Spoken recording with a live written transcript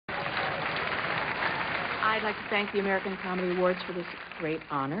I'd like to thank the American Comedy Awards for this great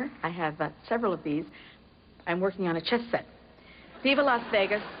honor. I have several of these. I'm working on a chess set. Diva Las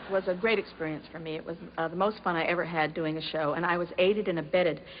Vegas was a great experience for me. It was the most fun I ever had doing a show, and I was aided and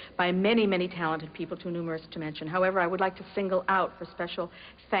abetted by many, many talented people, too numerous to mention. However, I would like to single out for special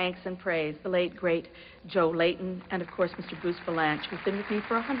thanks and praise the late, great Joe Layton and, of course, Mr. Bruce Valanche, who's been with me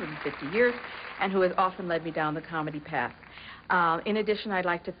for 150 years and who has often led me down the comedy path. In addition, I'd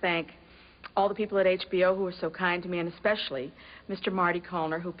like to thank all the people at HBO who were so kind to me, and especially Mr. Marty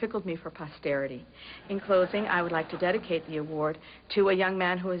Kollner, who pickled me for posterity. In closing, I would like to dedicate the award to a young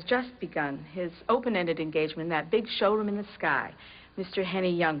man who has just begun his open-ended engagement in that big showroom in the sky, Mr.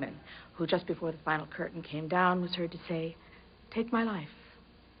 Henny Youngman, who just before the final curtain came down was heard to say, "Take my life,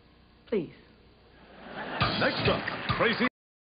 please." Next up, Crazy.